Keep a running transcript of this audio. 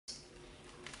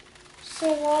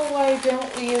So while Why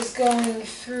Don't We is going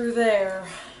through their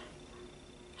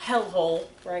hellhole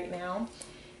right now,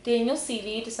 Daniel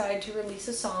Seavey decided to release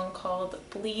a song called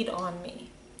Bleed on Me.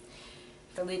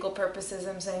 For legal purposes,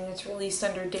 I'm saying it's released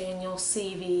under Daniel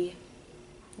Seavey,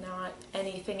 not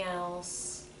anything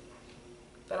else.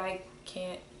 But I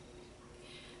can't.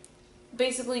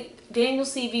 Basically, Daniel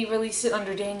Seavey released it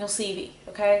under Daniel Seavey,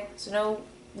 okay? So no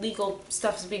legal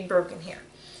stuff is being broken here.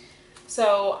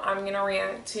 So I'm going to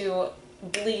react to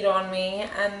Bleed on Me,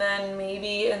 and then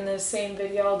maybe in the same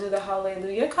video I'll do the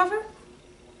Hallelujah cover.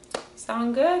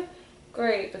 Sound good?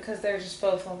 Great, because they're just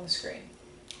both on the screen.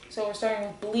 So we're starting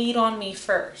with Bleed on Me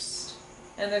first.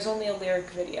 And there's only a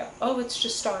lyric video. Oh, it's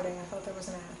just starting. I thought there was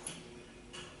an ad.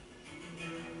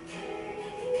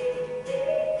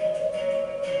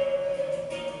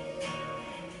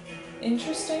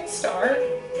 Interesting start.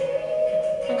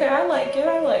 Okay, I like it,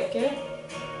 I like it.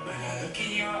 When I look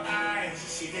in your eyes, I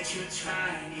see that you're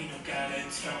trying. You don't gotta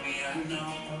tell me I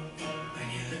know. When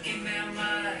you look in that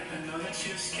mind, I know that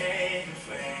you're scared of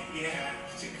where you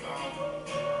have to go.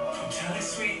 From telling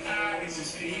sweet eyes,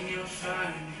 it's being you'll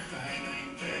find crying on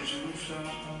your bedroom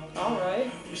floor. Alright.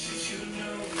 I wish that you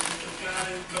knew you don't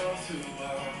gotta go through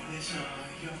all this on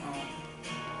your own.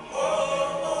 Oh,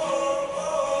 oh,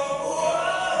 oh,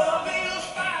 oh, but you'll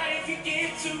fight if you get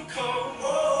too cold.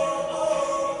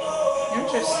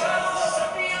 Interesting.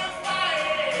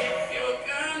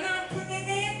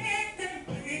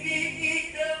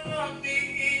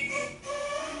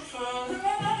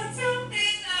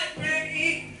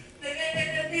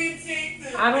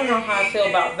 I don't know how I feel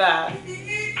about that.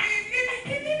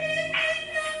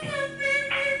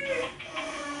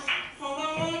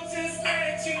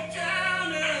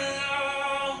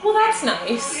 Well, that's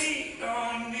nice.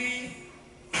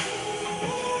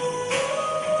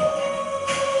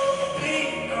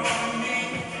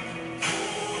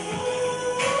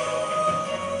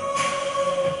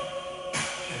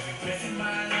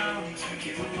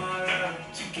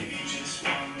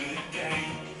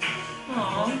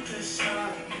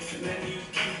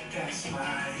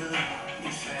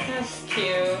 That's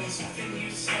cute.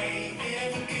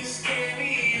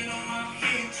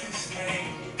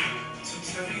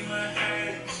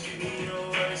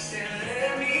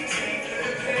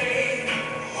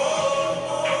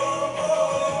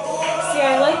 See, I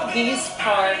like these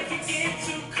parts,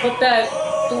 but that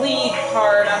bleed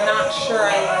part, I'm not sure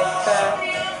I like that.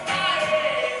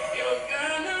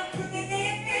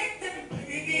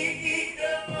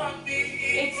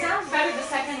 It sounds better the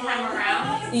second time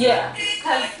around. Yeah.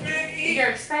 Because you're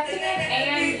expecting it,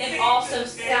 and it also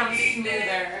sounds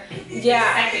smoother.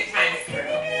 Yeah. Second time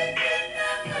through.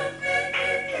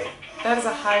 That is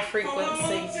a high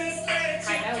frequency.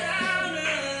 I know.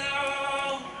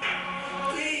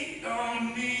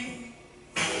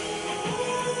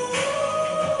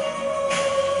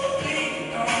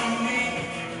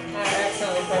 I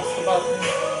accidentally pressed the button.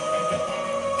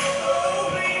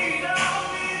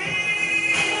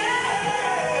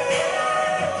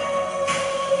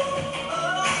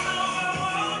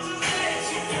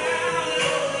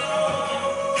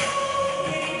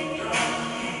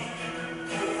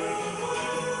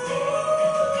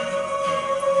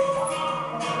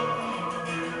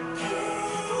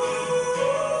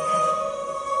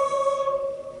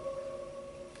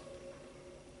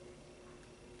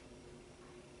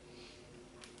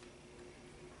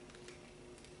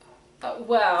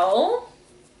 Well,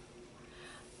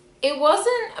 it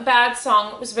wasn't a bad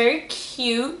song. It was very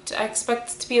cute. I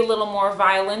expect it to be a little more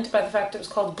violent by the fact it was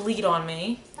called Bleed on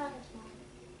Me.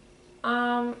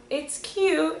 It's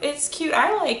cute. It's cute.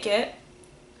 I like it.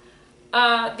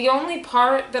 The only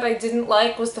part that I didn't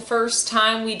like was the first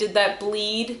time we did that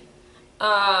bleed.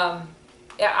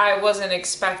 I wasn't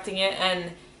expecting it,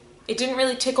 and it didn't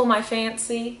really tickle my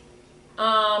fancy.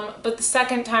 But the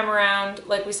second time around,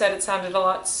 like we said, it sounded a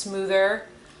lot smoother,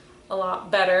 a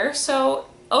lot better. So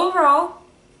overall,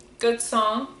 good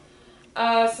song.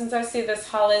 Since I see this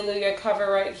Hallelujah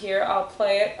cover right here, I'll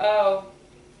play it. Oh,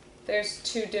 there's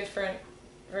two different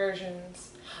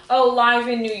versions. Oh, Live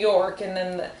in New York, and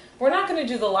then we're not going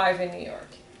to do the Live in New York.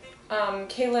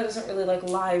 Kayla doesn't really like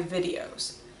live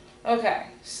videos. Okay,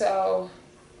 so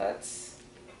let's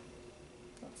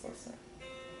listen.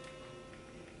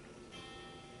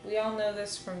 We all know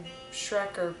this from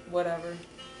Shrek or whatever.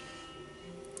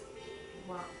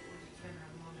 Well, it's been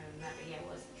around longer than that, but yeah, it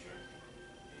wasn't true.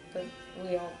 But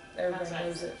everybody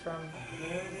knows it from.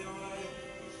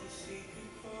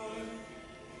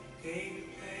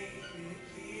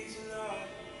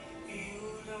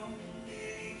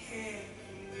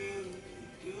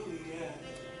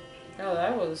 Oh,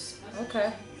 that was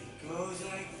okay.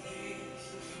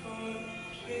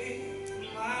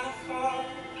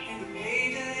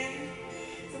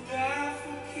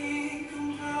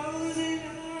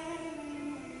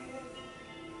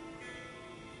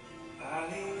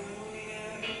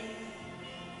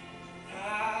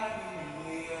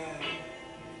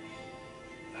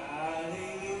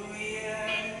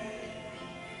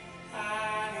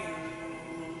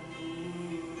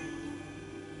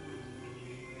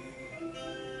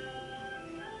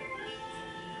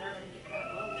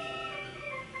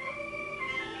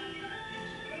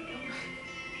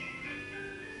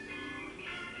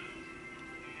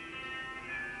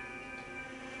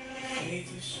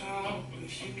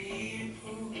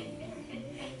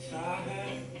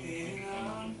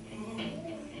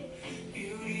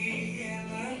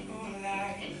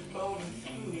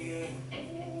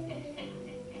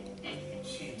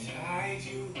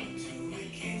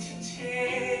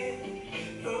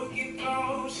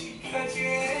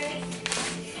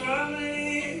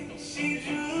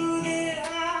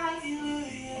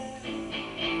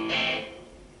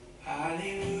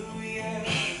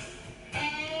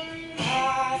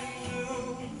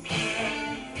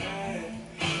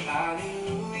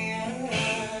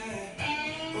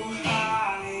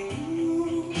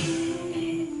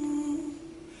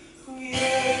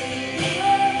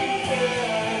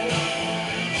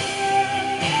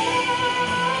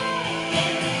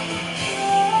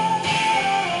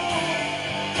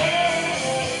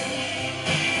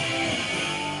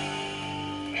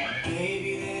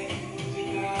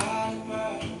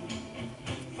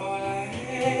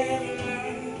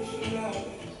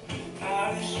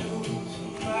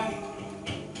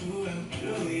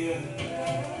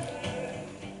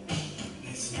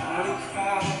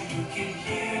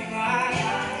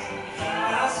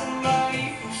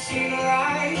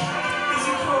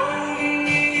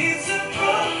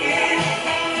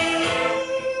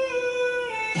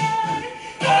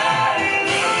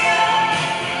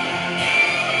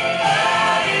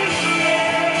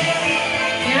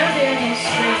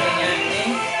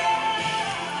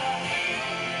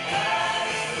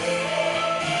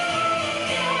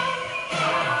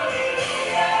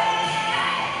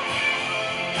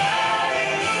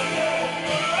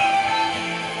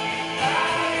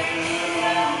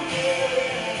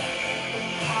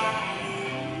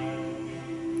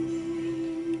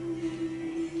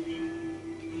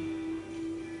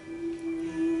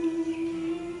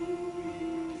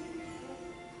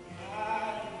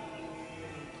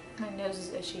 My nose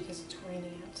is itchy because it's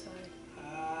raining outside.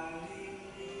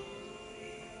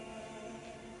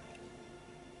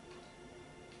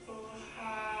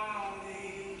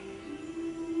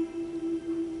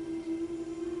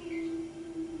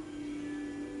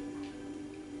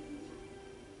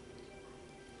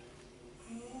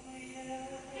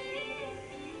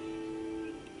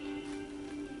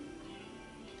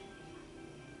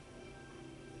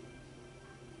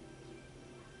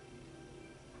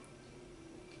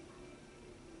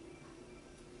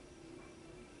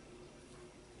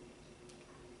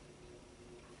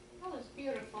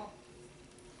 Beautiful.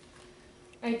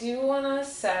 I do want to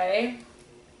say,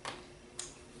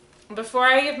 before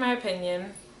I give my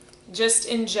opinion, just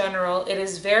in general, it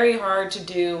is very hard to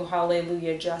do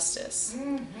Hallelujah justice.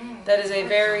 That is a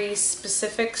very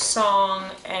specific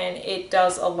song, and it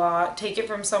does a lot. Take it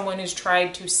from someone who's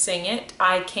tried to sing it.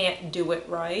 I can't do it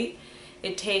right.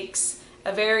 It takes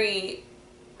a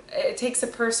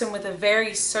person with a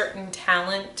very certain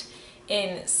talent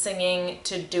in singing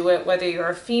to do it, whether you're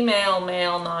a female,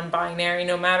 male, non-binary,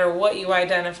 no matter what you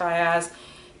identify as.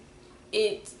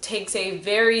 It takes a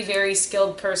very, very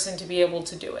skilled person to be able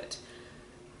to do it.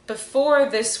 Before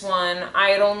this one, I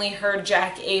had only heard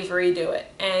Jack Avery do it,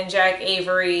 and Jack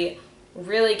Avery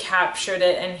really captured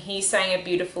it, and he sang it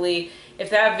beautifully. If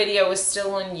that video is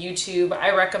still on YouTube,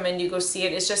 I recommend you go see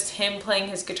it. It's just him playing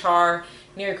his guitar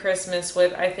near Christmas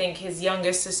with, I think, his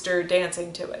youngest sister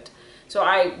dancing to it. So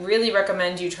I really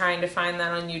recommend you trying to find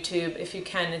that on YouTube. If you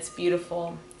can, it's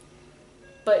beautiful.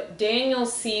 But Daniel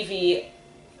Seavey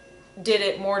did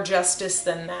it more justice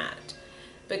than that,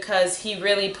 because he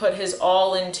really put his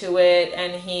all into it,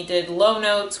 and he did low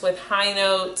notes with high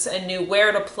notes and knew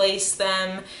where to place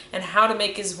them and how to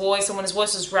make his voice. And when his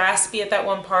voice was raspy at that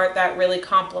one part, that really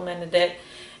complemented it.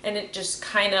 And it just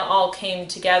kind of all came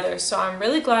together. So I'm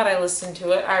really glad I listened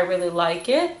to it. I really like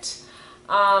it.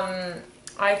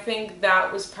 I think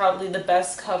that was probably the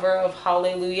best cover of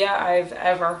Hallelujah I've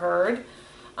ever heard.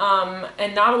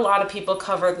 And not a lot of people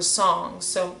cover the song,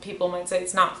 so people might say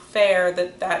it's not fair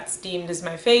that that's deemed as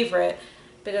my favorite,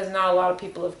 because not a lot of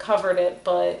people have covered it,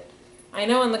 but I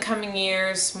know in the coming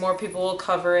years more people will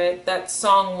cover it. That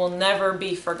song will never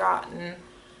be forgotten.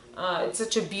 It's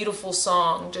such a beautiful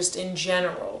song, just in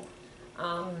general.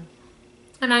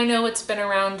 And I know it's been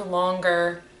around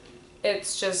longer.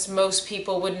 It's just most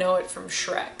people would know it from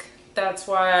Shrek. That's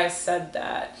why I said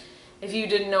that. If you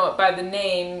didn't know it by the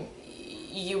name,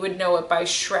 you would know it by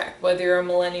Shrek. Whether you're a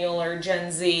millennial or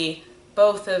Gen Z,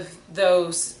 both of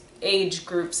those age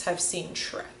groups have seen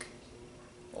Shrek.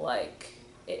 Like,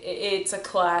 it's a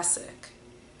classic.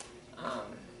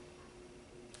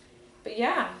 But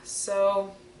yeah,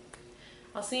 so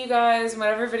I'll see you guys in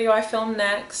whatever video I film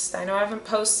next. I know I haven't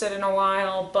posted in a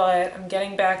while, but I'm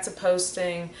getting back to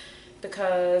posting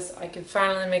because I can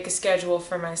finally make a schedule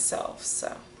for myself,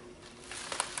 so.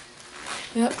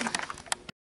 Yep.